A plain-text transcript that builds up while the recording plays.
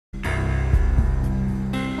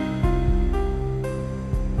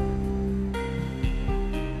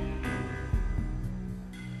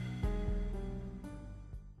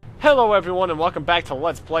Hello everyone and welcome back to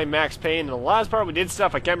Let's Play Max Payne. In the last part we did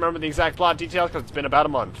stuff, I can't remember the exact plot details because it's been about a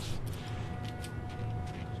month.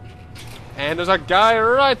 And there's a guy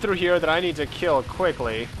right through here that I need to kill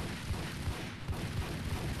quickly.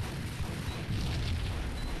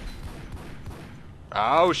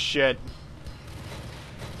 Oh shit.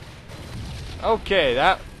 Okay,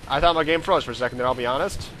 I thought my game froze for a second there, I'll be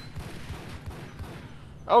honest.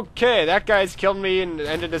 Okay, that guy's killed me and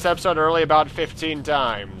ended this episode early about 15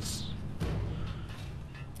 times.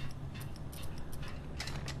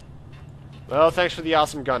 Well, thanks for the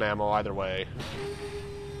awesome gun ammo, either way.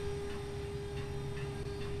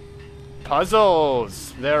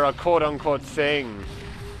 Puzzles! They're a quote-unquote thing.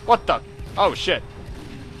 What the? Oh, shit.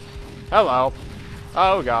 Hello.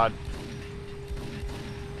 Oh, God.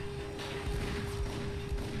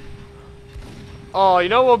 Oh, you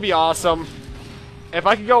know what would be awesome? If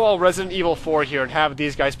I could go all Resident Evil 4 here and have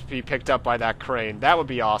these guys be picked up by that crane, that would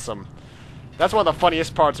be awesome. That's one of the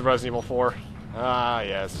funniest parts of Resident Evil 4. Ah,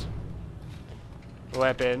 yes.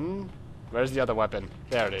 Weapon. Where's the other weapon?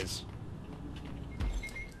 There it is.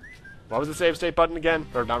 What was the save state button again?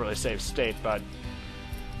 Or not really save state, but...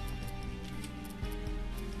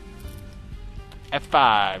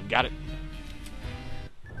 F5. Got it.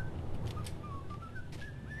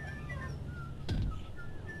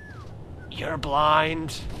 You're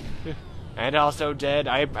blind. And also dead.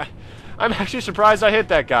 I'm actually surprised I hit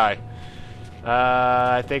that guy.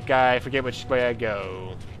 I think I forget which way I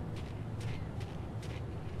go.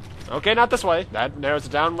 Okay, not this way. That narrows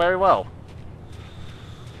it down very well.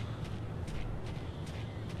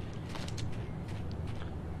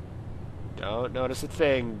 Don't notice a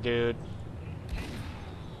thing, dude.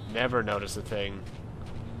 Never notice a thing.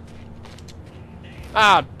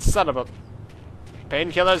 Ah, son of a...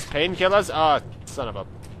 Painkillers, painkillers. Ah, son of a...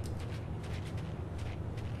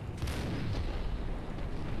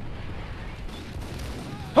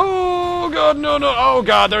 Oh, God, no, no. Oh,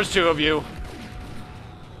 God, there's two of you.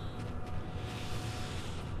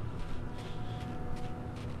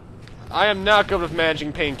 I am not good with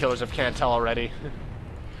managing painkillers, if you can't tell already.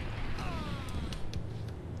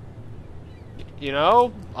 You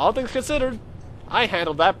know, all things considered, I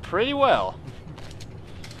handled that pretty well.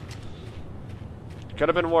 Could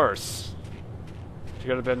have been worse. It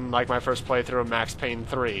could have been like my first playthrough of Max Payne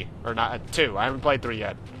 3. Or not, 2. I haven't played 3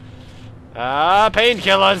 yet. Ah,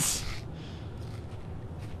 painkillers!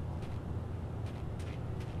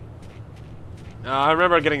 I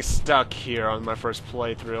remember getting stuck here on my first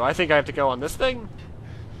playthrough. I think I have to go on this thing?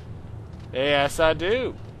 Yes, I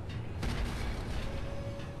do.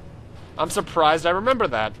 I'm surprised I remember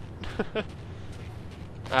that.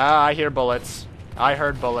 Ah, I hear bullets. I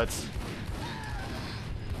heard bullets.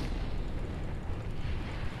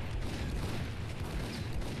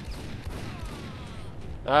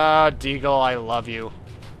 Ah, Deagle, I love you.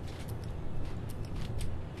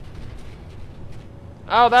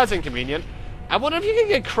 Oh, that's inconvenient. I wonder if you can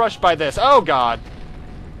get crushed by this. Oh, God.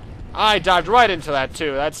 I dived right into that,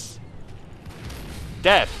 too. That's...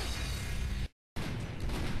 death.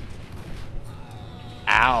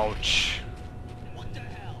 Ouch. What the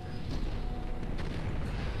hell?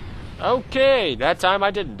 Okay, that time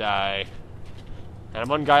I didn't die. And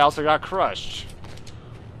one guy also got crushed.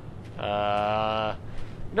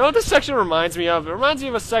 You know what this section reminds me of? It reminds me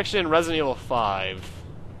of a section in Resident Evil 5.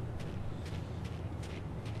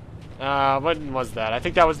 What was that? I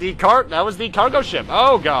think that was the cargo ship.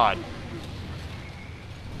 Oh, God.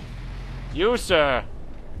 You, sir,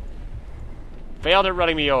 failed at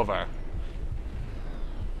running me over.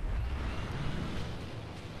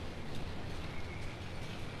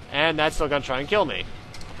 And that's still gonna try and kill me.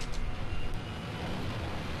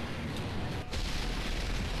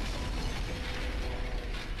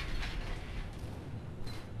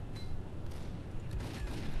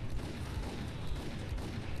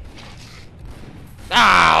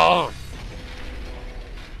 Ow!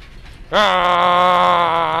 Ah!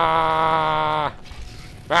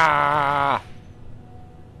 Ah!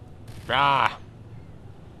 Ah!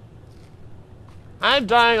 I'm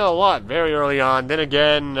dying a lot very early on. Then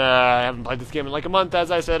again, I haven't played this game in like a month, as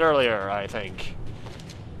I said earlier, I think.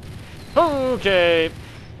 Okay.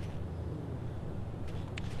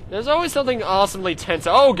 There's always something awesomely tense.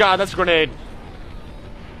 Oh, God, that's a grenade.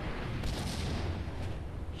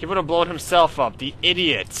 He would have blown himself up, the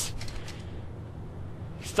idiot.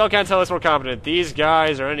 Still can't tell us we're competent. These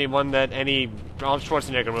guys are anyone that any Arnold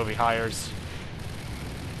Schwarzenegger movie hires.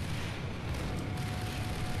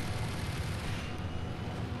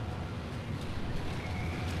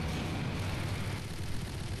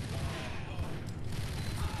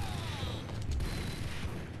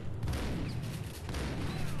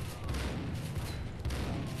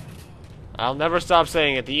 I'll never stop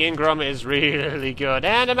saying it. The Ingram is really good.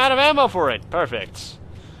 And I'm out of ammo for it. Perfect.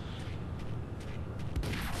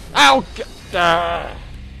 Ow!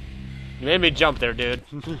 You made me jump there, dude.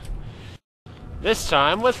 This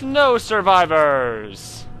time with no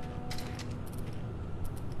survivors.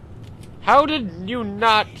 How did you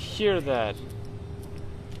not hear that?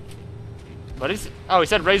 What is? Oh, he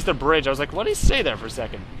said raise the bridge. I was like, what did he say there for a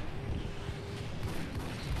second?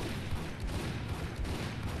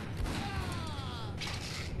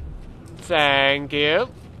 Thank you.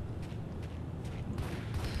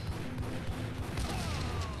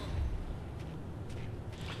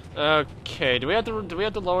 Okay, do we have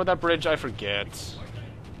to lower that bridge? I forget.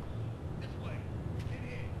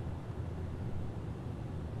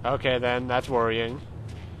 Okay, then that's worrying.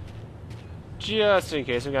 Just in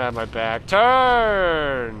case, I'm gonna have my back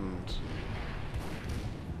turned.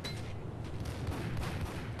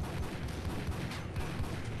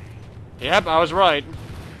 Yep, I was right.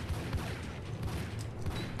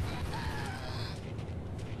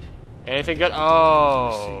 Anything good?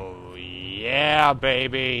 Oh, yeah,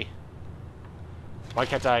 baby. Why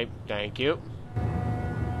can't I? Thank you.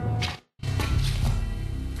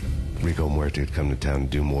 Rico Muerte had come to town to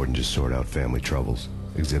do more than just sort out family troubles.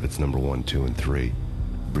 Exhibits number 1, 2, and 3. A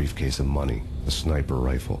briefcase of money, a sniper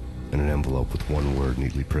rifle, and an envelope with one word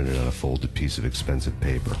neatly printed on a folded piece of expensive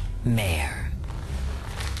paper. Mayor.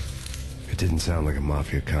 It didn't sound like a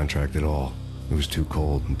mafia contract at all. It was too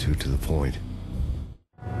cold and too to the point.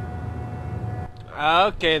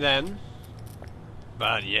 Okay, then.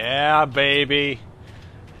 But yeah, baby.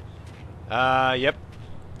 Yep.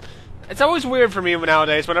 It's always weird for me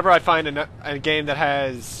nowadays whenever I find a game that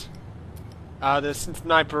has the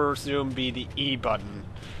sniper zoom be the E button.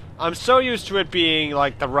 I'm so used to it being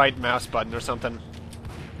like the right mouse button or something.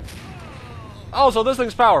 Also, this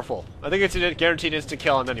thing's powerful. I think it's a guaranteed instant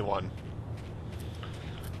kill on anyone.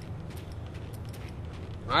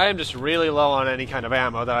 I am just really low on any kind of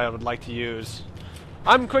ammo that I would like to use.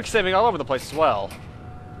 I'm quick saving all over the place as well.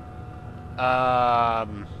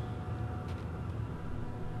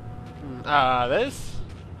 This?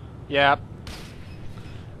 Yep.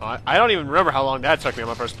 I don't even remember how long that took me on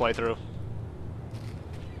my first playthrough.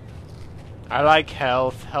 I like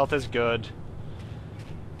health. Health is good.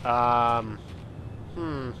 No,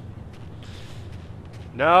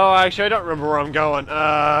 actually I don't remember where I'm going.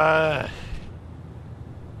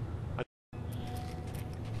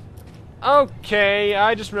 Okay,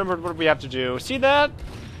 I just remembered what we have to do. See that?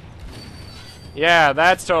 Yeah,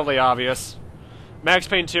 that's totally obvious. Max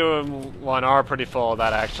Payne 2 and 1 are pretty full of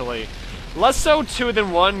that, actually. Less so 2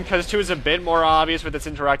 than 1, because 2 is a bit more obvious with its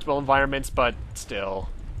interactable environments, but still.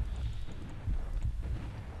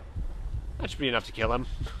 That should be enough to kill him.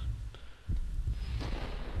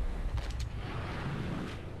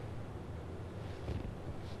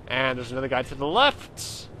 And there's another guy to the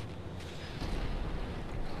left.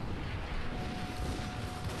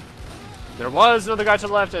 There was another guy to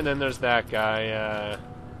the left, and then there's that guy,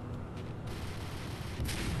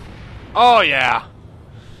 Oh, yeah!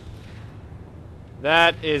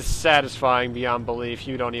 That is satisfying beyond belief.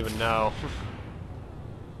 You don't even know.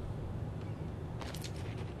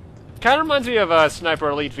 Kind of reminds me of Sniper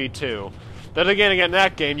Elite V2. Then again, in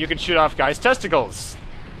that game, you can shoot off guys' testicles.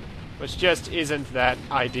 Which just isn't that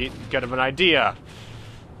good of an idea.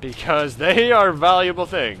 Because they are valuable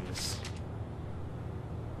things.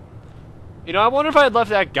 You know, I wonder if I had left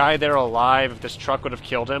that guy there alive, if this truck would have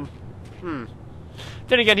killed him.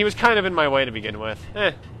 Then again, he was kind of in my way to begin with.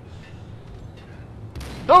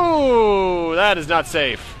 Oh, that is not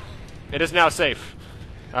safe. It is now safe.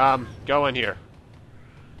 Go in here.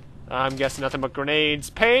 I'm guessing nothing but grenades.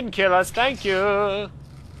 Painkillers, thank you.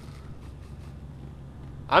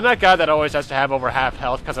 I'm that guy that always has to have over half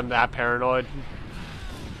health because I'm that paranoid.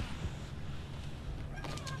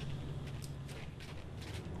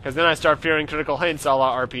 Because then I start fearing critical hints a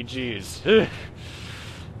la RPGs.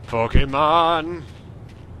 Pokemon.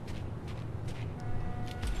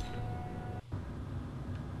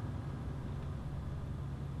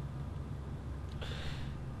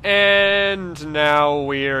 And now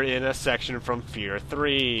we're in a section from Fear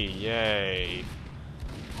 3. Yay.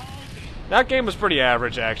 That game was pretty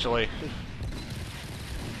average, actually.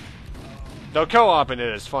 Though co-op in it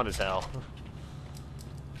is fun as hell.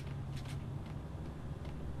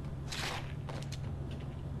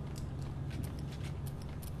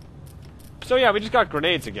 So yeah, we just got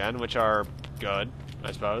grenades again, which are good,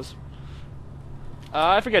 I suppose.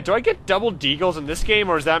 I forget, do I get double deagles in this game,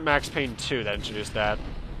 or is that Max Payne 2 that introduced that?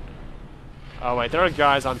 Oh wait, there are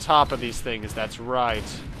guys on top of these things, that's right.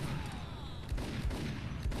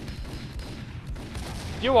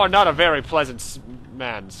 You are not a very pleasant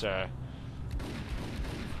man, sir.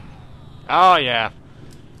 Oh, yeah.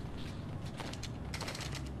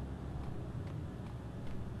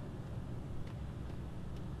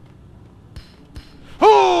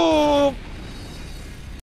 Oh!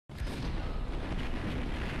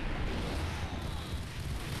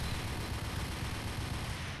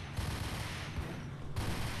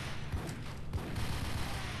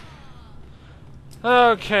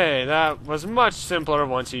 Okay, that was much simpler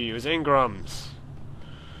once you use Ingrams.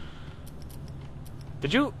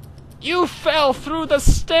 Did you... You fell through the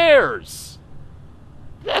stairs!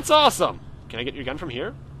 That's awesome! Can I get your gun from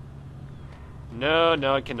here? No,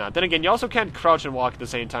 no, I cannot. Then again, you also can't crouch and walk at the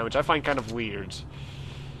same time, which I find kind of weird.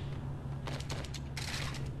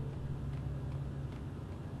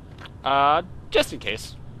 Just in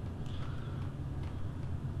case.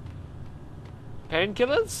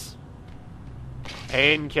 Painkillers?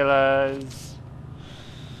 Painkillers.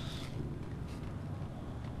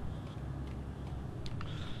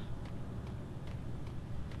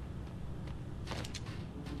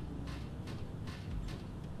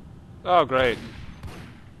 Oh, great.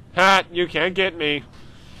 Ha! You can't get me.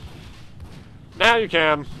 Now you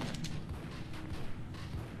can.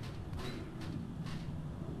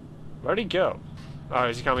 Where'd he go? Oh,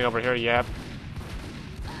 is he coming over here? Yep.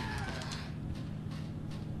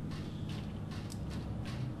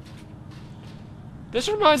 This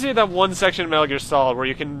reminds me of that one section of Metal Gear Solid where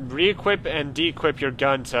you can re-equip and de-equip your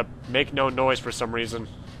gun to make no noise for some reason.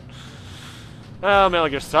 Oh, Metal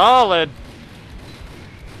Gear Solid!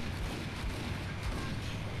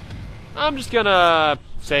 I'm just gonna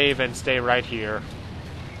save and stay right here.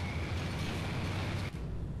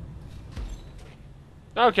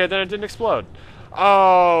 Okay, then it didn't explode.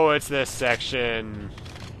 Oh, it's this section.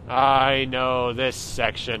 I know this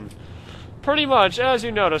section. Pretty much, as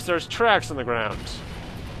you notice, there's tracks on the ground.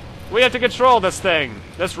 We have to control this thing.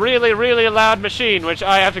 This really, really loud machine, which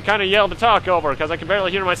I have to kind of yell to talk over, because I can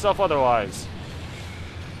barely hear myself otherwise.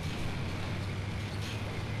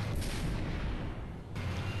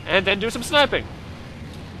 And then do some sniping.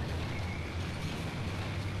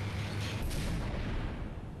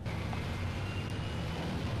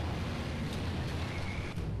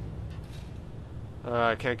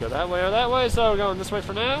 I can't go that way or that way, so we're going this way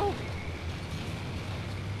for now.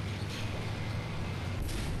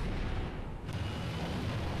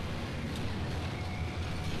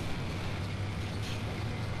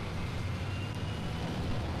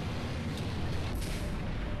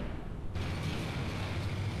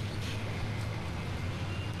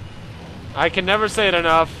 I can never say it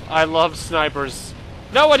enough. I love snipers.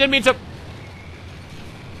 No, I didn't mean to...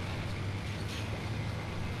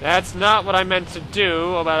 That's not what I meant to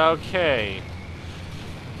do, but okay.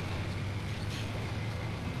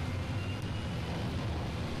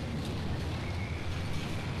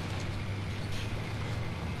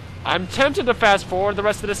 I'm tempted to fast forward the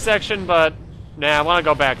rest of this section, but... Nah, I want to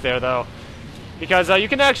go back there, though. Because you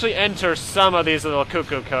can actually enter some of these little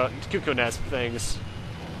cuckoo nest things.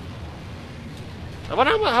 I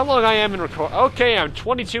wonder how long I am in record. Okay, I'm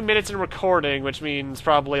 22 minutes in recording, which means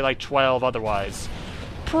probably like 12 otherwise.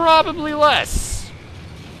 Probably less.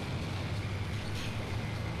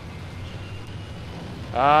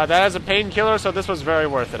 That is a painkiller, so this was very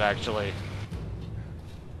worth it, actually.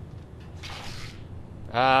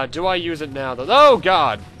 Do I use it now, though? Oh,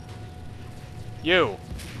 God! You.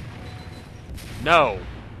 No.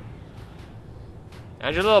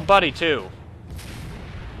 And your little buddy, too.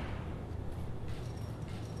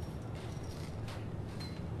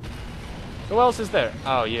 Who else is there?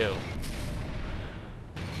 Oh, you.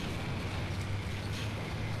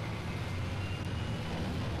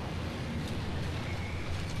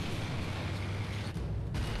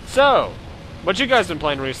 So, what you guys been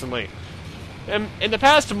playing recently? In the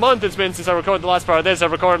past month it's been since I recorded the last part of this,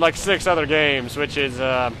 I've recorded like 6 other games, which is,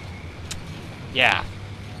 yeah.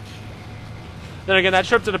 Then again, that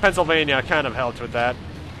trip to Pennsylvania kind of helped with that.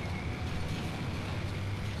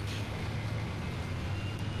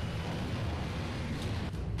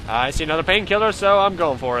 I see another painkiller, so I'm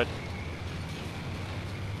going for it.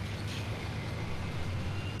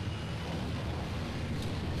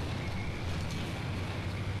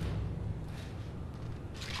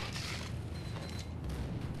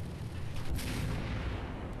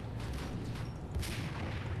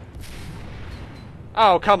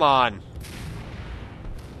 Oh, come on.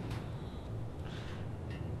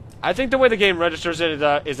 I think the way the game registers it is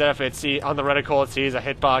that if it's on the reticle it sees a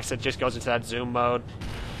hitbox, it just goes into that zoom mode.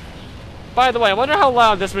 By the way, I wonder how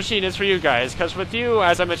loud this machine is for you guys, because with you,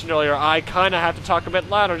 as I mentioned earlier, I kind of have to talk a bit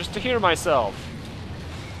louder just to hear myself.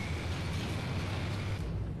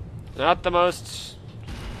 Not the most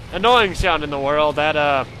annoying sound in the world.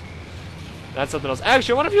 That's something else.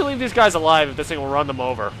 Actually, what if you leave these guys alive if this thing will run them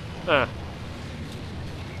over?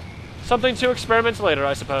 Something to experiment later,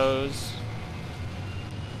 I suppose.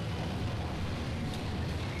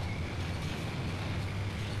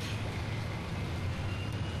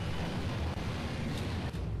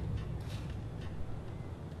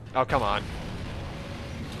 Oh, come on.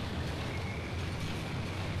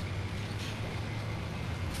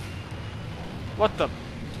 What the?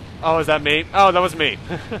 Oh, is that me? Oh, that was me.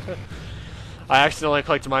 I accidentally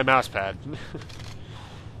clicked my mouse pad.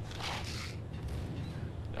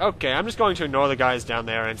 Okay, I'm just going to ignore the guys down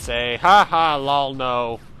there and say, haha, lol,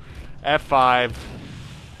 no. F5.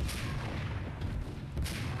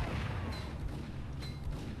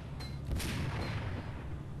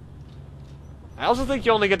 I also think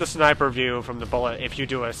you only get the sniper view from the bullet if you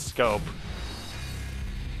do a scope.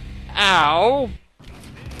 Ow!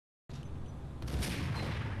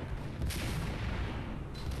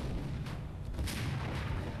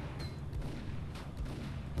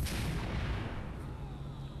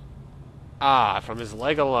 Ah, from his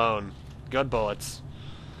leg alone. Good bullets.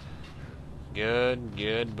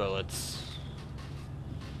 Good bullets.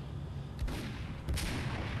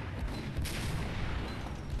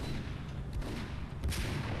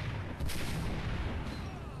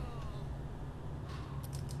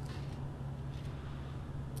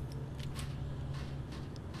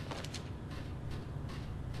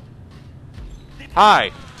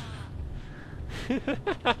 Hi!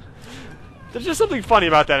 There's just something funny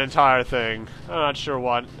about that entire thing. I'm not sure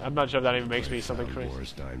what. I'm not sure if that even makes me something crazy.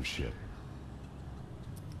 Ship.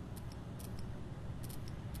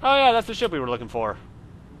 Oh yeah, that's the ship we were looking for.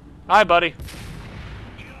 Hi, buddy.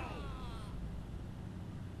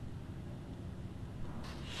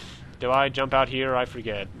 Do I jump out here? I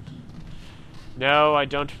forget. No, I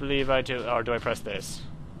don't believe I do. Or do I press this?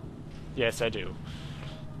 Yes, I do.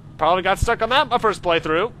 Probably got stuck on that my first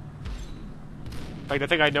playthrough. In fact, I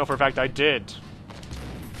think I know for a fact I did.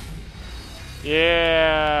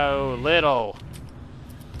 Yeah, little.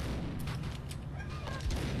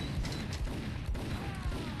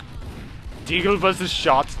 Deagle versus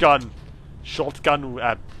shotgun. Shotgun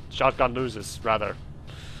loses, rather.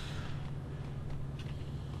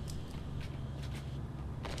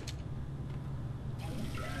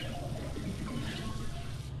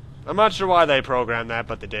 I'm not sure why they programmed that,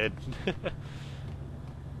 but they did.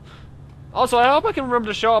 Also, I hope I can remember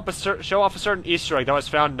to show off a certain Easter egg that was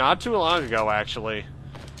found not too long ago, actually. Is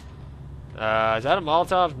that a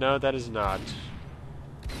Molotov? No, that is not.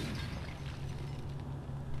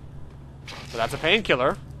 So that's a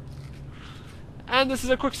painkiller. And this is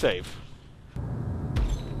a quick save.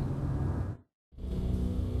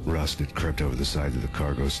 Rust had crept over the side of the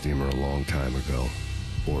cargo steamer a long time ago.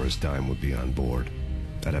 Boris Dime would be on board.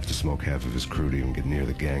 I'd have to smoke half of his crew to even get near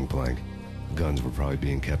the gangplank. Guns were probably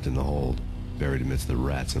being kept in the hold, buried amidst the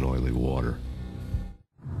rats and oily water.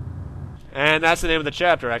 And that's the name of the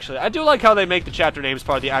chapter, actually. I do like how they make the chapter names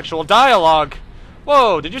part of the actual dialogue.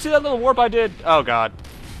 Whoa, did you see that little warp I did? Oh, God.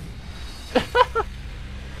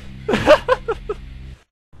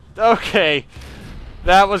 Okay.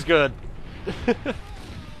 That was good.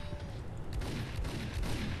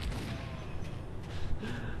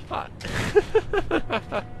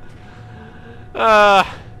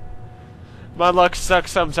 My luck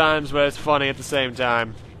sucks sometimes, but it's funny at the same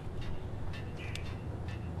time.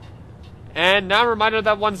 And now I'm reminded of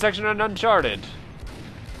that one section on Uncharted.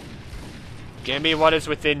 Give me what is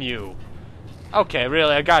within you. Okay,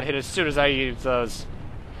 really, I got hit as soon as I used those.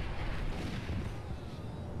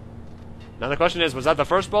 Now the question is, was that the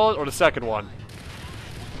first bullet or the second one?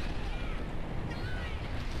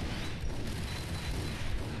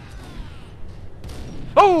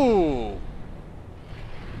 Oh!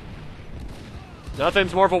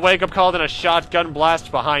 Nothing's more of a wake-up call than a shotgun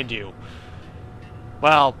blast behind you.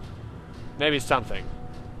 Well, maybe something.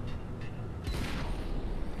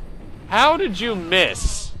 How did you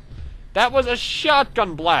miss? That was a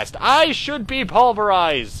shotgun blast. I should be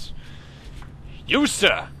pulverized. You,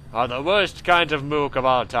 sir, are the worst kind of mook of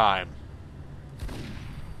all time.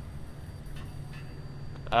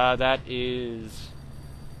 That is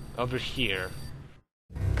over here.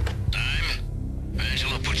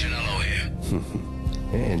 Angelo Puccinello here.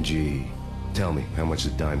 Angie, tell me, how much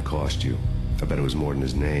did Dime cost you? I bet it was more than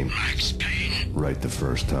his name. Max Payne. Right the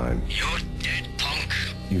first time. You're dead, punk.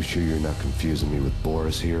 You sure you're not confusing me with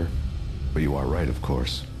Boris here? But you are right, of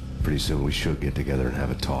course. Pretty soon we should get together and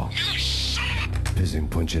have a talk. You son of a... Pissing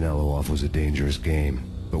Punchinello off was a dangerous game.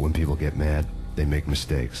 But when people get mad, they make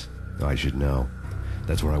mistakes. I should know.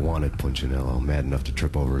 That's where I wanted Punchinello, mad enough to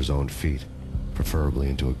trip over his own feet, preferably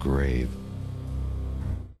into a grave.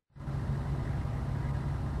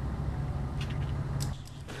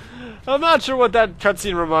 I'm not sure what that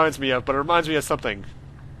cutscene reminds me of, but it reminds me of something.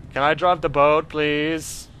 Can I drop the boat,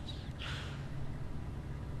 please?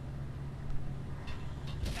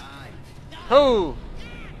 Who?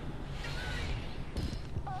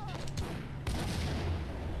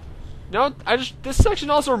 No, this section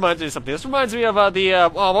also reminds me of something. This reminds me of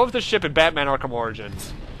what was the ship in Batman Arkham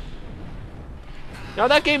Origins? Now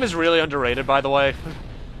that game is really underrated, by the way.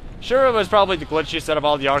 Sure, it was probably the glitchiest out of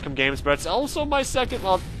all the Arkham games, but it's also my second,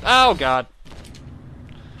 well, oh god.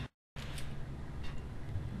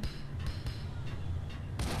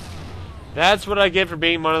 That's what I get for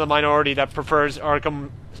being one of the minority that prefers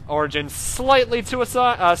Arkham Origins slightly to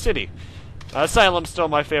a city. Asylum's still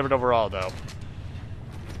my favorite overall, though.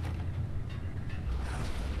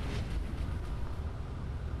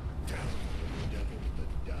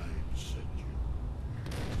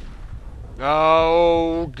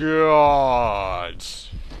 Oh, God.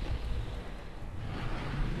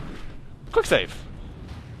 Quick save.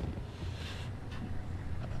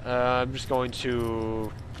 I'm just going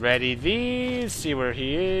to ready these, see where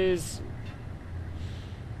he is.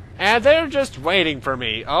 And they're just waiting for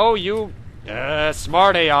me. Oh, you...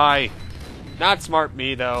 smart AI. Not smart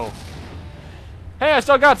me, though. Hey, I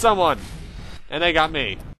still got someone. And they got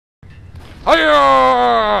me.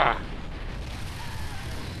 Hiya!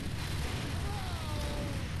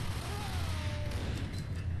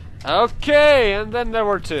 Okay, and then there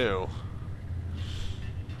were two.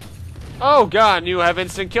 Oh god, you have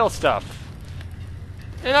instant kill stuff.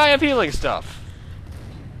 And I have healing stuff.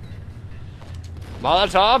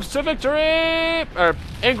 Molotovs to victory! Or,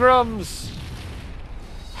 Ingram's.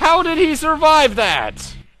 How did he survive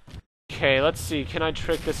that? Okay, let's see, can I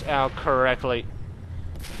trick this out correctly?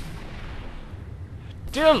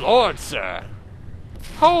 Dear Lord, sir.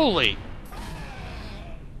 Holy...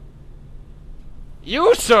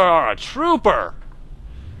 You, sir, are a trooper!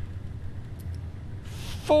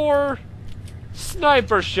 4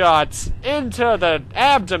 sniper shots into the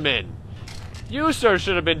abdomen! You, sir,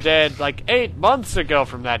 should have been dead like 8 months ago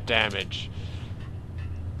from that damage.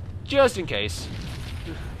 Just in case.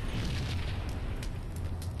 You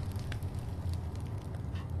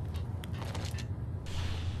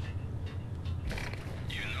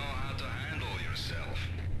know how to handle yourself.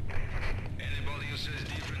 Anybody who says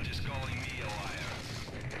different is calling me a liar.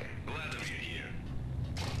 Glad of you here.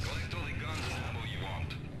 Collect all the guns and ammo you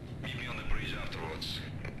want. Meet me on the bridge afterwards.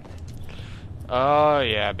 Oh,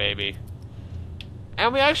 yeah, baby.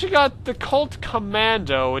 And we actually got the Colt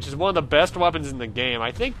Commando, which is one of the best weapons in the game.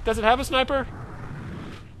 I think, does it have a sniper?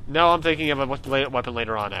 No, I'm thinking of a weapon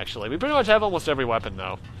later on, actually. We pretty much have almost every weapon,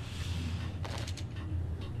 though.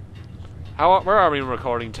 Where are we in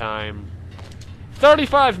recording time?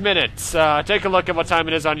 35 minutes! Take a look at what time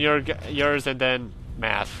it is on yours, and then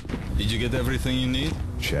math. Did you get everything you need?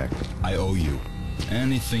 Check. I owe you.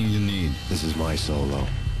 Anything you need. This is my solo.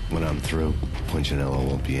 When I'm through, Punchinello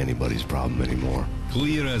won't be anybody's problem anymore.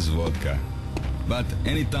 Clear as vodka. But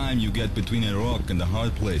anytime you get between a rock and a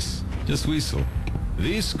hard place, just whistle.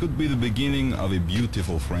 This could be the beginning of a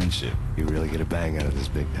beautiful friendship. You really get a bang out of this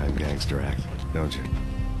big-time gangster act, don't you?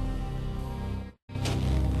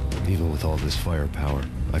 Even with all this firepower,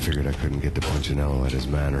 I figured I couldn't get to Punchinello at his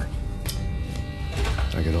manor.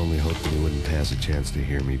 I could only hope that he wouldn't pass a chance to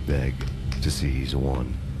hear me beg to see he's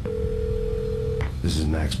won. This is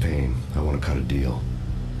Max Payne. I want to cut a deal.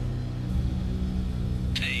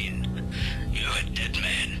 Payne, you're a dead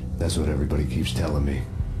man. That's what everybody keeps telling me.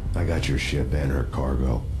 I got your ship and her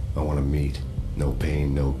cargo. I want to meet. No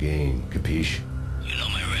pain, no gain. Capiche? You know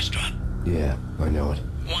my restaurant? Yeah, I know it.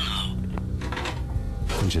 One out.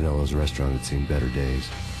 Punchinello's restaurant had seen better days.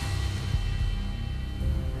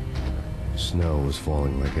 Snow was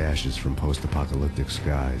falling like ashes from post-apocalyptic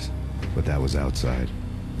skies, but that was outside.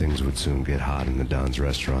 Things would soon get hot in the Don's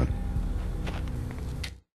restaurant.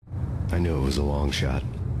 I knew it was a long shot,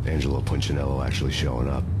 Angelo Punchinello actually showing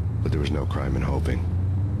up, but there was no crime in hoping.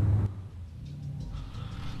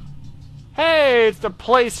 Hey, it's the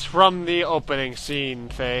place from the opening scene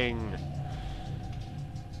thing.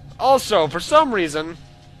 Also, for some reason,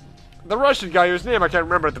 the Russian guy whose name I can't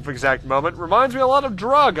remember at the exact moment reminds me a lot of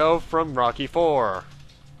Drago from Rocky IV. Oh,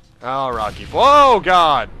 Rocky IV. Oh,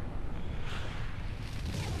 God!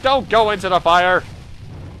 Don't go into the fire!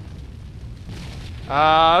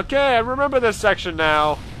 Okay, I remember this section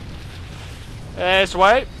now. This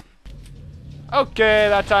way. Okay,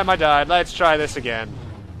 that time I died. Let's try this again.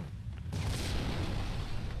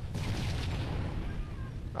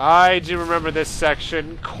 I do remember this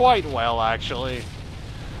section quite well, actually.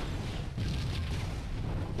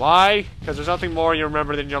 Why? Because there's nothing more you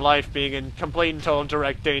remember than your life being in complete and total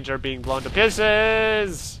direct danger of being blown to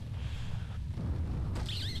pieces!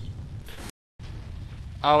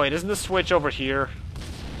 Oh wait, isn't the switch over here?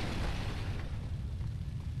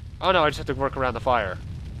 Oh no, I just have to work around the fire.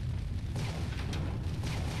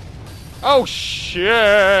 Oh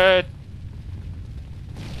shit!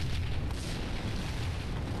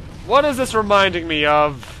 What is this reminding me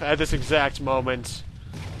of at this exact moment?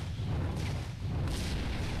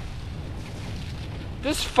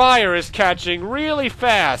 This fire is catching really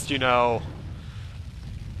fast, you know.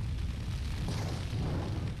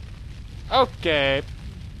 Okay.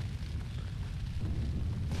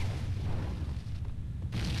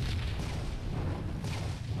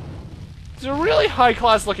 It's a really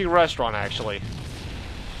high-class looking restaurant, actually.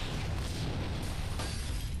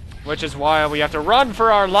 Which is why we have to run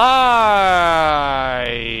for our lives.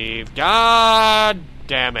 God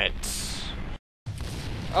damn it.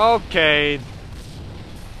 Okay.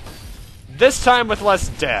 This time with less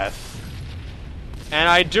death. And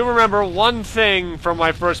I do remember one thing from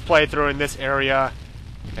my first playthrough in this area,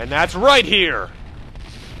 and that's right here.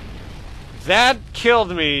 That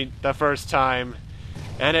killed me the first time,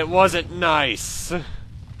 and it wasn't nice.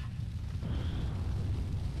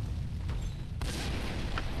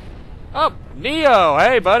 Oh, Neo!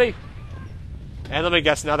 Hey, buddy! And let me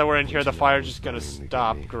guess, now that we're in here, the fire's just gonna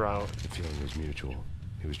stop growing. The feeling was mutual.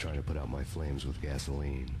 He was trying to put out my flames with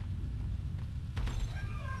gasoline.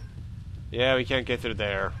 Yeah, we can't get through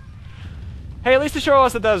there. Hey, at least to show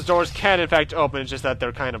us that those doors can in fact open, it's just that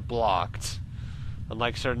they're kind of blocked.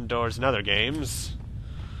 Unlike certain doors in other games.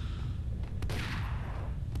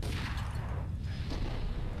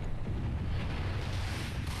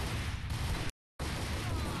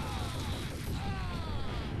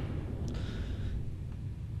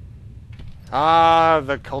 Ah,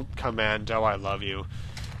 the Cult Commando, I love you.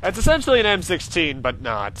 It's essentially an M16, but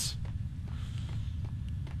not.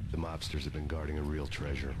 The mobsters have been guarding a real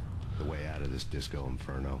treasure. The way out of this disco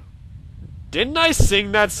inferno. Didn't I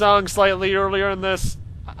sing that song slightly earlier in this?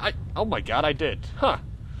 Oh my god, I did. Huh.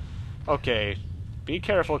 Okay. Be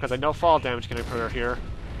careful, because I know fall damage can occur here.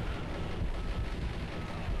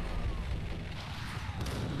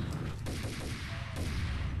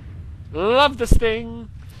 Love this thing!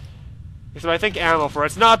 Because I think ammo for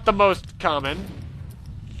it's not the most common.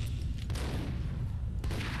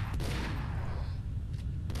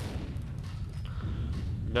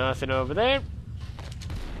 Nothing over there.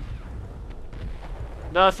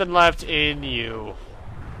 Nothing left in you.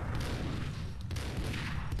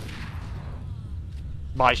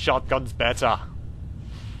 My shotgun's better.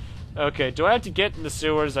 Okay, do I have to get in the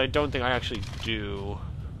sewers? I don't think I actually do.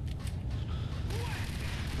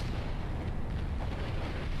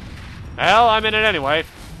 Well, I'm in it anyway.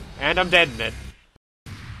 And I'm dead in it.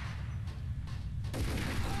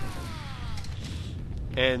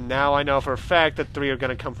 And now I know for a fact that 3 are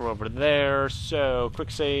going to come from over there, so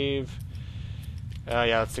quick save.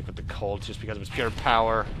 Yeah, let's stick with the Colt just because of its pure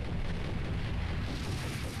power.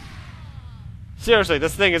 Seriously,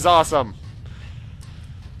 this thing is awesome.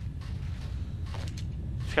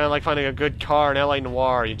 It's kind of like finding a good car in LA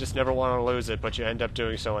Noire. You just never want to lose it, but you end up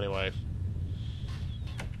doing so anyway.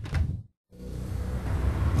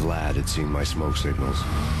 Vlad had seen my smoke signals.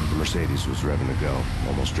 The Mercedes was revving to go,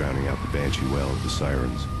 almost drowning out the banshee wail of the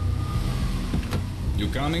sirens. You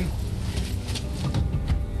coming?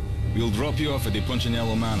 We'll drop you off at the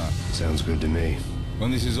Punchinello Manor. Sounds good to me. When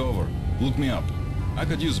this is over, look me up. I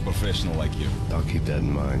could use a professional like you. I'll keep that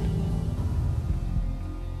in mind.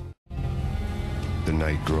 The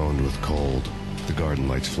night groaned with cold. The garden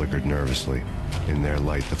lights flickered nervously. In their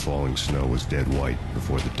light, the falling snow was dead white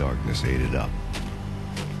before the darkness ate it up.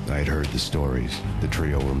 I had heard the stories. The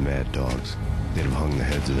trio were mad dogs. They'd have hung the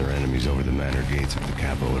heads of their enemies over the manor gates if the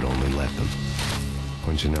capo had only let them.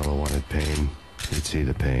 Punchinello wanted Payne. He'd see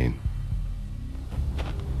the pain.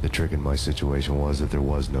 The trick in my situation was that there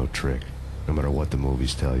was no trick, no matter what the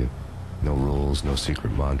movies tell you. No rules, no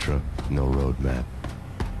secret mantra, no roadmap.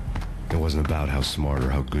 It wasn't about how smart or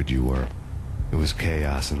how good you were. It was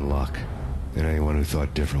chaos and luck, and anyone who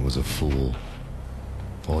thought different was a fool.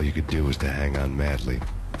 All you could do was to hang on madly,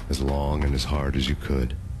 as long and as hard as you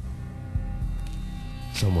could.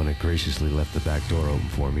 Someone had graciously left the back door open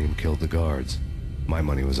for me and killed the guards. My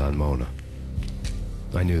money was on Mona.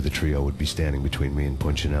 I knew the trio would be standing between me and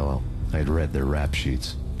Punchinello. I had read their rap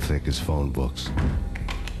sheets, thick as phone books.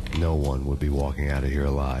 No one would be walking out of here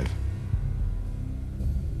alive.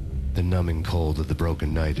 The numbing cold of the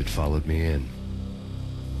broken night had followed me in.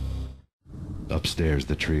 Upstairs,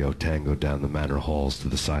 the trio tangoed down the manor halls to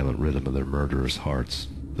the silent rhythm of their murderous hearts.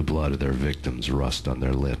 The blood of their victims rust on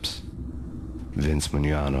their lips. Vince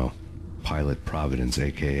Mignano, Pilot Providence,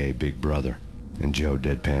 a.k.a. Big Brother, and Joe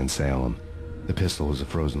Deadpan Salem. The pistol was a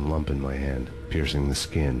frozen lump in my hand, piercing the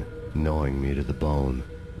skin, gnawing me to the bone.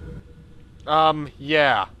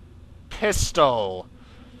 Yeah. Pistol.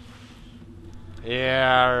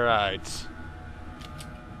 Yeah, right.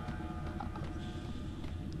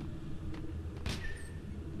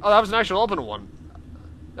 Oh, that was an actual open one.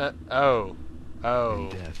 Oh. In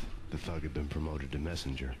death, the thug had been promoted to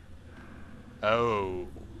messenger. Oh.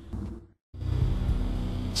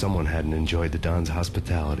 Someone hadn't enjoyed the Don's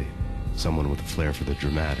hospitality. Someone with a flair for the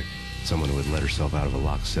dramatic. Someone who had let herself out of a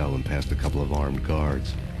locked cell and past a couple of armed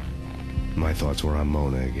guards. My thoughts were on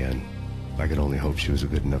Mona again. I could only hope she was a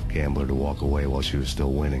good enough gambler to walk away while she was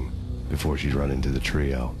still winning, before she'd run into the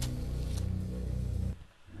trio.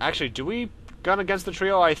 Actually, do we gun against the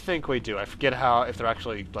trio? I think we do. I forget if they're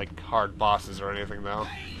actually, like, hard bosses or anything, though.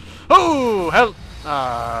 Oh!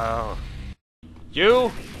 Hell!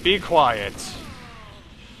 You, be quiet.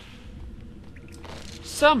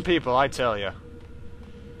 Some people, I tell you.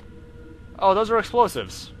 Oh, those are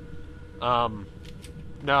explosives. No,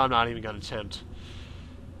 I'm not even gonna attempt.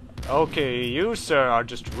 Okay, you, sir, are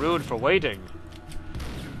just rude for waiting.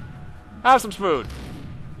 Have some food.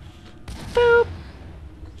 Boop!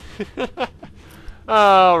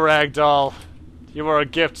 Oh, Ragdoll. You are a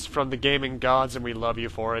gift from the gaming gods, and we love you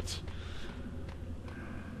for it.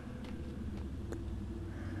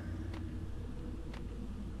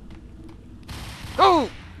 Oh!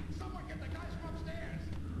 Someone get the guys from upstairs!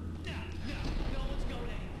 No one's going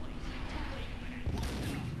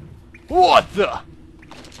anyplace. What the?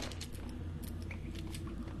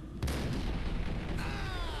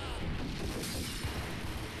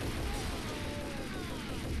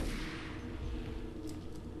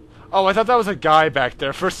 Oh, I thought that was a guy back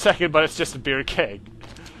there for a second, but it's just a beer keg.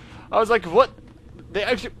 I was like, what? They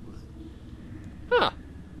actually... Huh.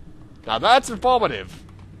 Now that's informative.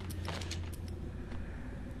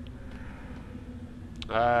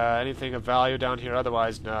 Anything of value down here?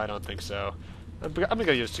 Otherwise, no, I don't think so. I'm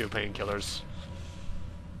gonna use 2 painkillers.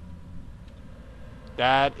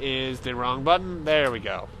 That is the wrong button. There we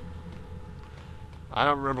go. I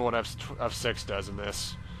don't remember what Ep.6 does in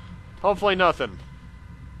this. Hopefully nothing.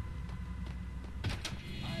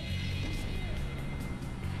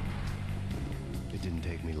 It didn't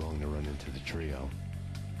take me long to run into the trio.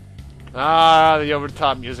 Ah, the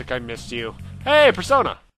over-the-top music, I missed you. Hey,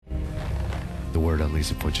 Persona! The word on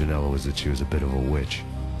Lisa Puccinello was that she was a bit of a witch.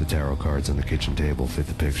 The tarot cards on the kitchen table fit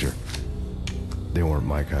the picture. They weren't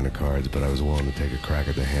my kind of cards, but I was willing to take a crack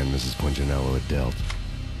at the hand Mrs. Puccinello had dealt.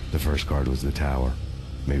 The first card was the tower.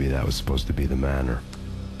 Maybe that was supposed to be the manor.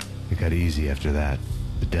 It got easy after that.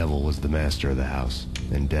 The devil was the master of the house,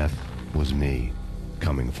 and death was me,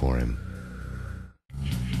 coming for him.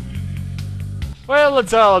 Well,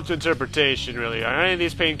 it's all up to interpretation, really. Are any of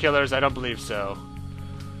these painkillers? I don't believe so.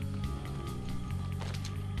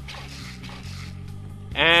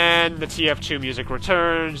 And the TF2 music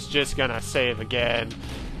returns. Just gonna save again.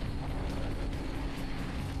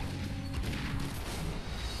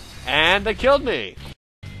 And they killed me.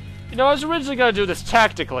 You know, I was originally gonna do this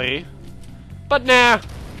tactically, but nah.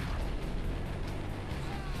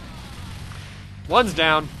 One's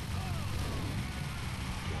down.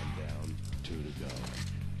 One down, 2 to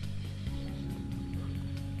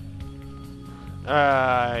go.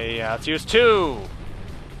 Yeah, let's use 2.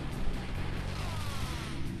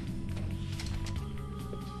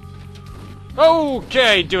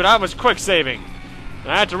 Okay, dude, I was quick saving.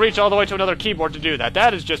 I had to reach all the way to another keyboard to do that.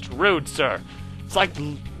 That is just rude, sir. It's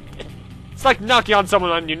like knocking on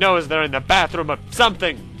someone on your nose they're in the bathroom or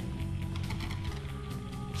something.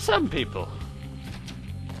 Some people.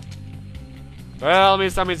 Well,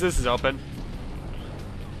 that means this is open.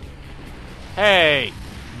 Hey,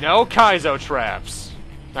 no Kaizo traps.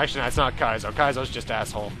 Actually, no, it's not Kaizo. Kaizo's just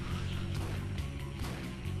asshole.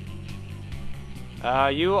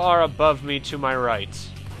 You are above me to my right.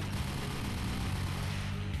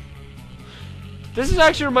 This is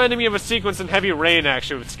actually reminding me of a sequence in Heavy Rain,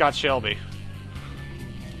 actually, with Scott Shelby.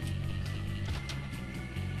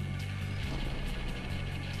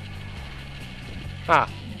 Huh.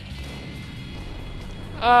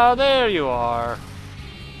 Oh, there you are.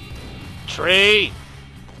 Tree!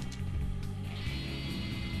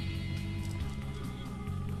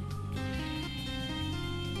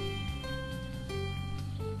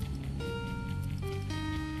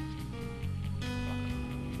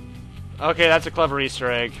 Okay, that's a clever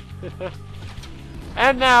Easter egg.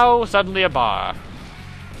 And now, suddenly a bar.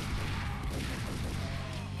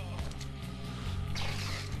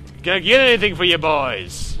 Can I get anything for you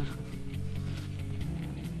boys?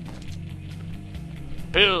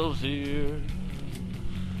 Pills here.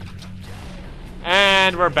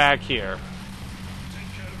 And we're back here.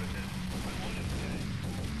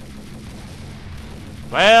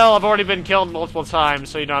 Well, I've already been killed multiple times,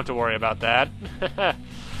 so you don't have to worry about that.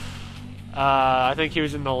 I think he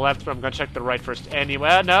was in the left, but I'm gonna check the right first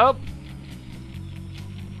anyway. Nope.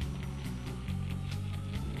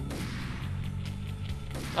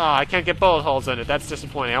 Oh, I can't get bullet holes in it. That's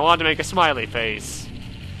disappointing. I wanted to make a smiley face.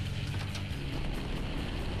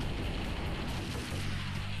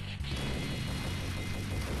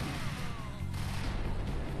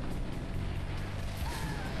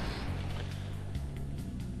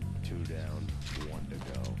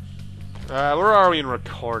 Where are we in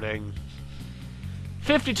recording?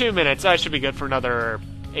 52 minutes. I should be good for another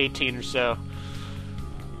 18 or so.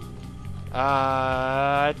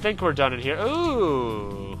 I think we're done in here.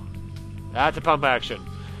 Ooh! That's a pump action.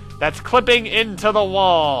 That's clipping into the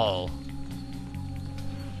wall.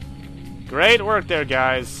 Great work there,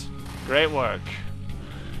 guys. Great work.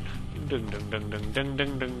 Ding ding ding ding ding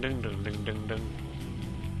ding ding ding ding ding ding ding.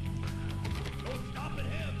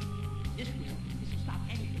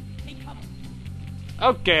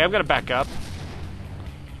 Okay, I'm gonna back up.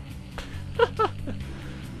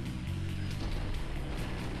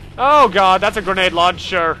 Oh god, that's a grenade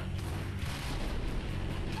launcher.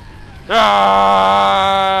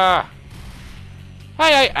 Ah!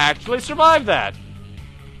 Hey, I actually survived that.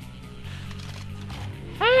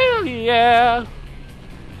 Hell yeah!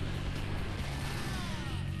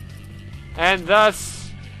 And thus,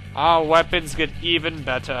 our weapons get even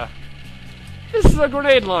better. This is a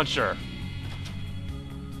grenade launcher.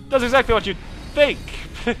 Does exactly what you think.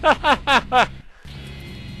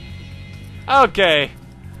 Okay.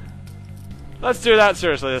 Let's do that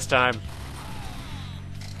seriously this time.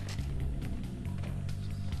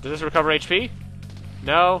 Does this recover HP?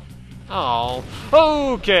 No? Oh.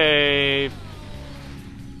 Okay.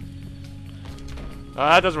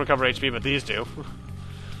 That doesn't recover HP, but these do.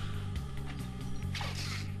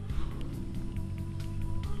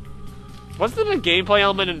 Wasn't there a gameplay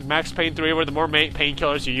element in Max Payne 3 where the more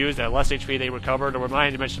painkillers you use, the less HP they recovered? Or am I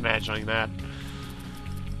just imagining that?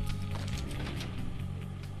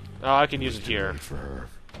 Oh, I can use it here. For her.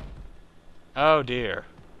 Oh dear.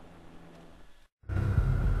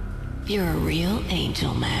 You're a real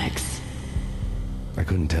angel, Max. I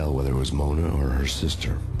couldn't tell whether it was Mona or her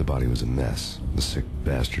sister. The body was a mess. The sick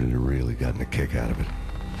bastard had really gotten a kick out of it.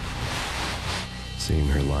 Seeing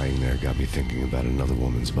her lying there got me thinking about another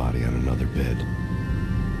woman's body on another bed.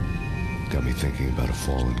 Got me thinking about a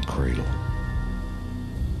fallen cradle.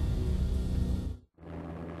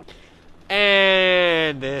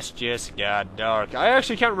 And this just got dark. I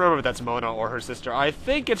actually can't remember if that's Mona or her sister. I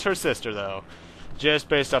think it's her sister, though. Just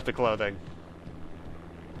based off the clothing.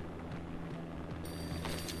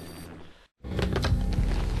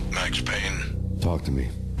 Max Payne, Talk to me.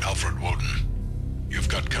 Alfred Woden. You've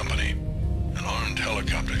got company. An armed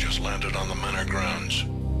helicopter just landed on the manor grounds.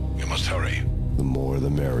 You must hurry. The more the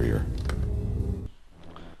merrier.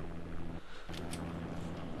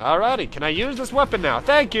 Alrighty, can I use this weapon now?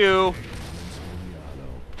 Thank you!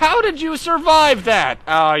 How did you survive that?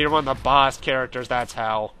 Oh, you're one of the boss characters, that's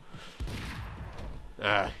how.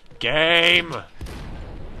 Game!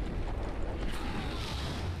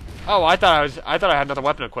 Oh, I thought I had another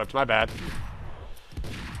weapon equipped, my bad.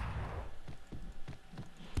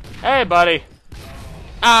 Hey, buddy!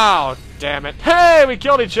 Ow, damn it. Hey, we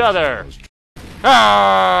killed each other!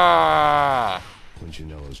 Ah!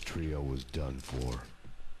 Punchinello's trio was done for.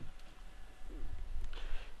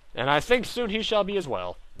 And I think soon he shall be as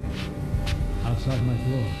well. Outside my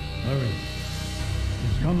door. Hurry.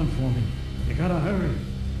 He's coming for me. You gotta hurry.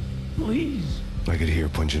 Please. I could hear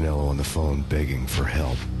Punchinello on the phone begging for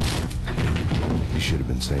help. He should have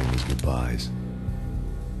been saying his goodbyes.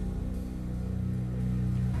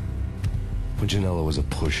 Punchinello was a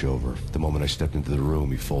pushover. The moment I stepped into the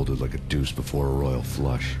room, he folded like a deuce before a royal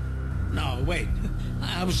flush. No, wait.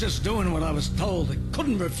 I was just doing what I was told. I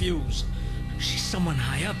couldn't refuse. She's someone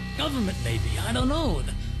high up. Government, maybe. I don't know.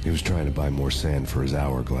 He was trying to buy more sand for his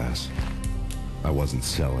hourglass. I wasn't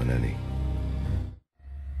selling any.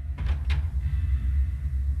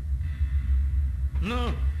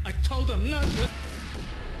 No, I told him not to.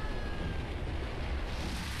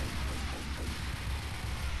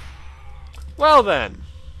 Well then.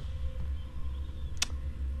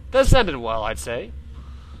 This ended well, I'd say.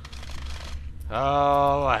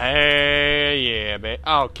 Oh, hey, yeah, babe.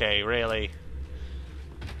 Okay, really.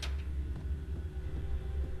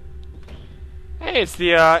 Hey, it's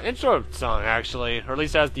the intro song, actually. Or at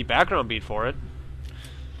least has the background beat for it.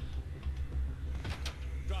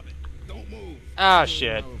 Drop it. Don't move. Ah,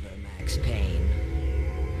 shit. Over, Max Payne.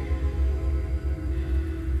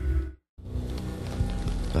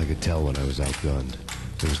 I could tell when I was outgunned.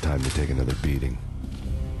 It was time to take another beating.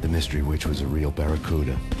 The mystery witch was a real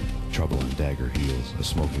barracuda. Trouble in dagger heels, a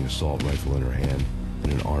smoking assault rifle in her hand,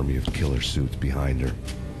 and an army of killer suits behind her.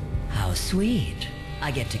 How sweet. I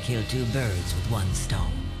get to kill two birds with one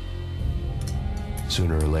stone.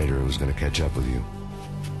 Sooner or later, it was going to catch up with you.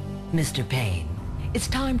 Mr. Payne, it's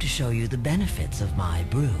time to show you the benefits of my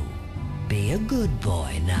brew. Be a good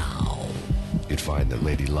boy now. You'd find that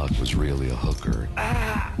Lady Luck was really a hooker.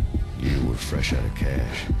 You were fresh out of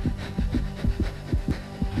cash.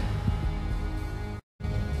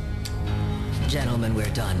 Gentlemen, we're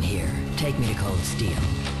done here. Take me to Cold Steel.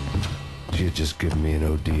 She had just given me an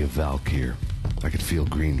OD of Valkyr. I could feel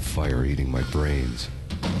green fire eating my brains.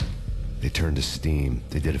 They turned to steam.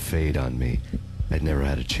 They did a fade on me. I'd never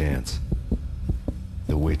had a chance.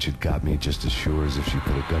 The witch had got me just as sure as if she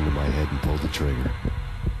put a gun to my head and pulled the trigger.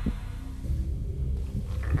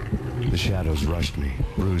 The shadows rushed me,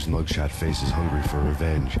 bruised mugshot faces hungry for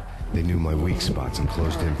revenge. They knew my weak spots and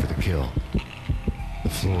closed in for the kill. The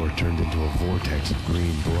floor turned into a vortex of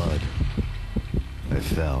green blood. I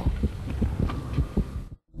fell.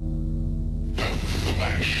 The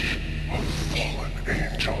flesh of fallen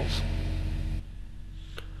angels.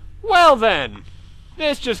 Well then,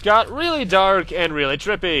 this just got really dark and really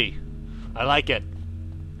trippy. I like it.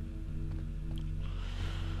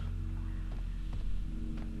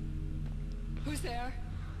 Who's there?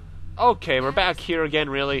 Okay, we're back here again,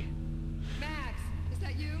 really. Max, is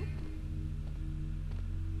that you?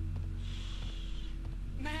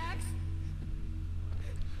 Max?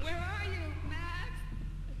 Where are you, Max?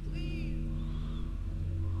 Please.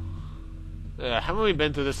 Haven't we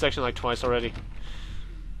been through this section like twice already?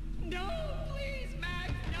 No, please,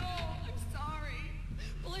 Max, no. I'm sorry.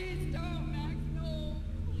 Please don't, Max, no.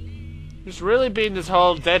 Please. Just really beating this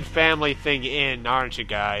whole dead family thing in, aren't you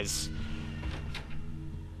guys?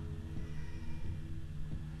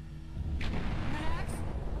 Max?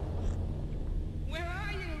 Where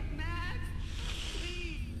are you, Max?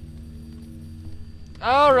 Please.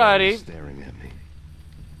 Alrighty. Staring at me.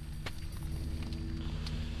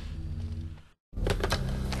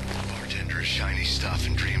 Bartender is shiny stuff,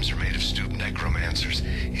 and dreams are made of stooped necromancers.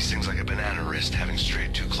 He sings like a banana wrist, having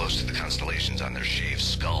strayed too close to the constellations on their shaved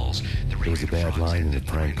skulls. There was a bad line in the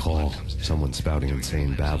prank call. Someone spouting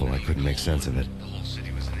insane babble. I couldn't make sense of it.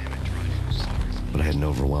 But I had an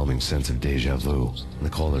overwhelming sense of deja vu, and the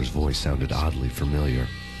caller's voice sounded oddly familiar.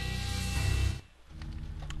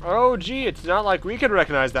 Oh, gee, it's not like we could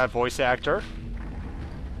recognize that voice actor.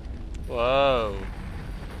 Whoa.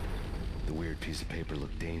 The weird piece of paper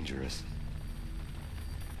looked dangerous.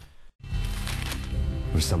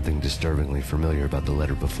 There was something disturbingly familiar about the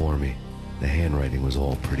letter before me. The handwriting was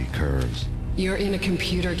all pretty curves. You're in a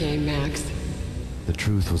computer game, Max. The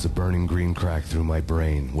truth was a burning green crack through my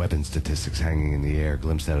brain, weapon statistics hanging in the air,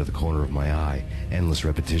 glimpsed out of the corner of my eye, endless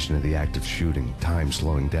repetition of the act of shooting, time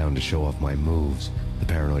slowing down to show off my moves, the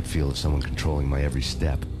paranoid feel of someone controlling my every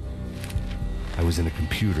step. I was in a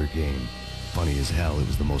computer game. Funny as hell, it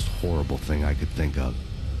was the most horrible thing I could think of.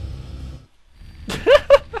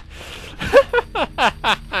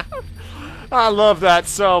 I love that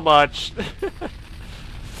so much.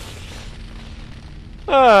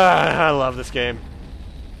 I love this game.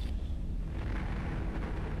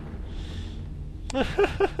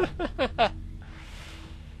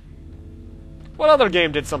 What other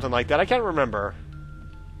game did something like that? I can't remember.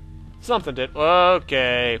 Something did.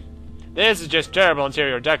 Okay. This is just terrible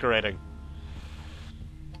interior decorating.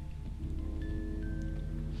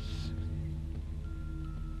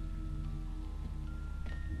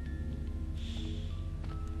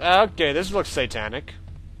 Okay, this looks satanic.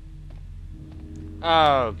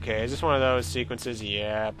 Okay, is this one of those sequences?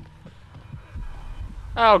 Yep.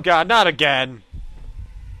 Oh god, not again!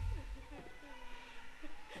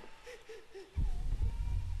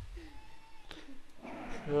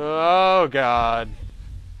 Oh god.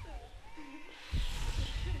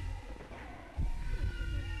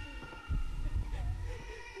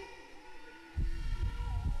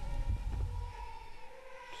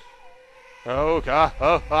 Oh god,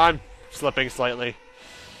 oh, I'm slipping slightly.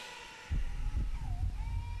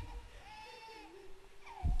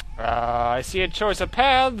 I see a choice of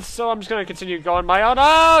paths, so I'm just gonna continue going my own.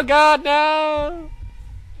 Oh god, no!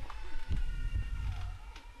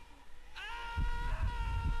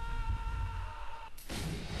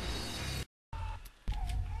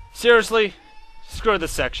 Seriously? Screw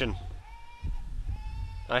this section.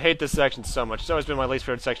 I hate this section so much. It's always been my least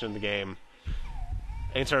favorite section in the game.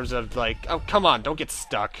 In terms of, like, oh, come on, don't get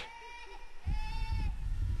stuck.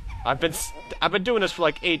 I've been doing this for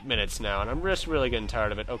like 8 minutes now, and I'm just really getting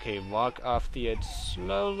tired of it. Okay, walk off the edge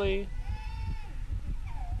slowly.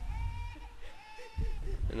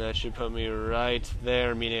 And that should put me right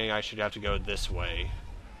there, meaning I should have to go this way.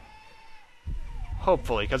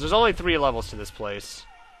 Hopefully, because there's only 3 levels to this place.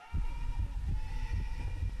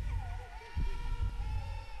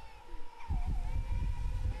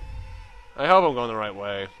 I hope I'm going the right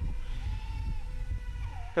way.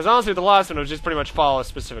 Because honestly, the last one was just pretty much follow a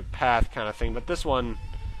specific path kind of thing, but this one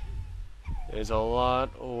is a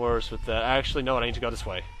lot worse with that. Actually, no, I need to go this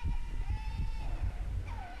way.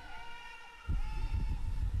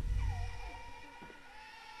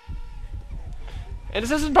 And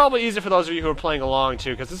this isn't probably easy for those of you who are playing along,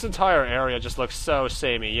 too, because this entire area just looks so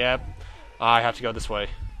samey. Yep, I have to go this way.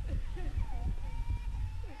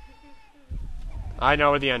 I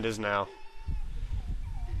know where the end is now.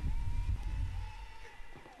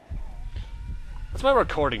 What's my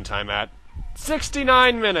recording time at?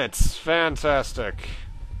 69 minutes! Fantastic.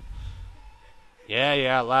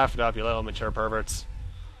 Yeah, laugh it up, you little mature perverts.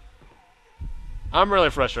 I'm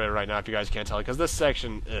really frustrated right now, if you guys can't tell, because this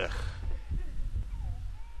section, ugh.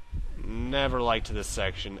 Never liked this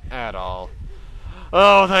section at all.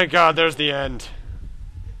 Oh, thank God, there's the end.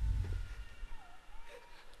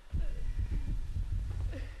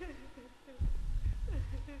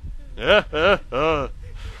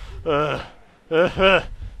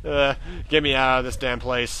 Get me out of this damn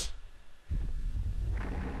place.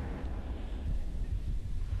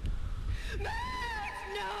 Max!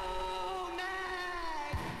 No,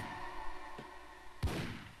 Max!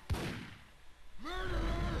 Murderer!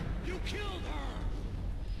 You killed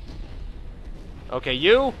her! Okay,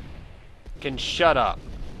 you can shut up.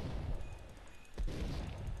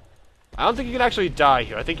 I don't think you can actually die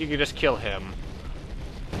here. I think you can just kill him.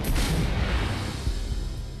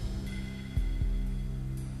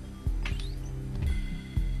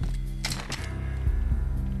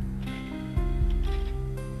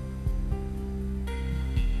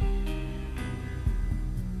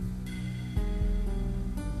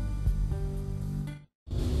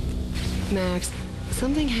 Max,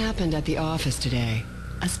 something happened at the office today.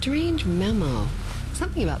 A strange memo.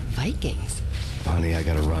 Something about Vikings. Honey, I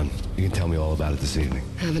gotta run. You can tell me all about it this evening.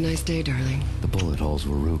 Have a nice day, darling. The bullet holes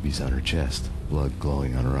were rubies on her chest, blood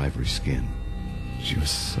glowing on her ivory skin. She was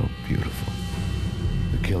so beautiful.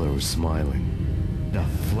 The killer was smiling. The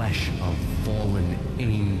flesh of fallen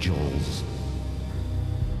angels.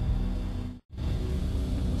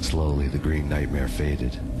 Slowly, the green nightmare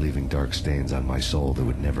faded, leaving dark stains on my soul that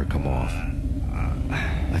would never come off.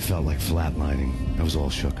 I felt like flatlining. I was all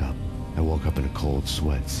shook up. I woke up in a cold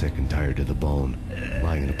sweat, sick and tired to the bone,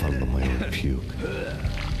 lying in a puddle of my own puke.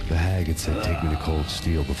 The hag had said take me to Cold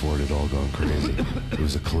Steel before it had all gone crazy. It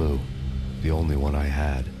was a clue, the only one I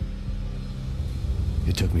had.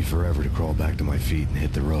 It took me forever to crawl back to my feet and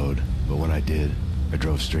hit the road, but when I did, I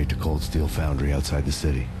drove straight to Cold Steel Foundry outside the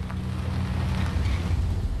city.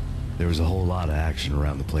 There was a whole lot of action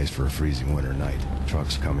around the place for a freezing winter night.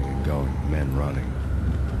 Trucks coming and going, men running.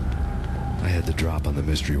 I had the drop on the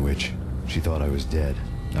mystery witch. She thought I was dead.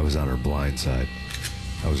 I was on her blind side.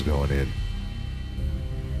 I was going in.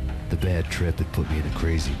 The bad trip had put me in a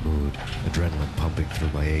crazy mood, adrenaline pumping through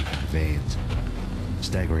my aching veins.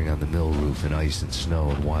 Staggering on the mill roof in ice and snow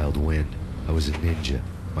and wild wind, I was a ninja.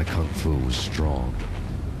 My kung fu was strong.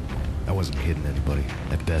 I wasn't hitting anybody.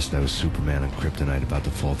 At best, I was Superman on kryptonite about to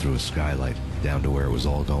fall through a skylight, down to where it was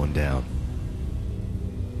all going down.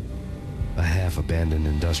 A half-abandoned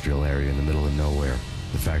industrial area in the middle of nowhere.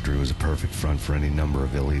 The factory was a perfect front for any number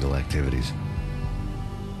of illegal activities.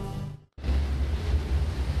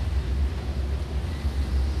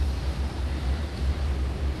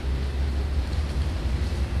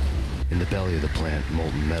 In the belly of the plant,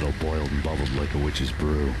 molten metal boiled and bubbled like a witch's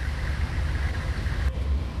brew.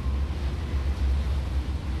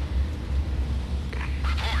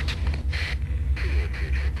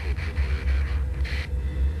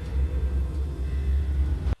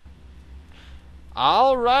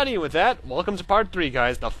 Alrighty, with that, welcome to part 3,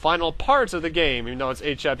 guys, the final part of the game, even though it's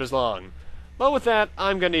 8 chapters long. But with that,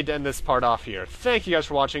 I'm going to need to end this part off here. Thank you guys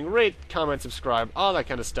for watching, rate, comment, subscribe, all that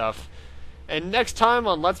kind of stuff. And next time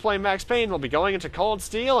on Let's Play Max Payne, we'll be going into Cold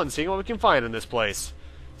Steel and seeing what we can find in this place.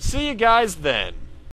 See you guys then.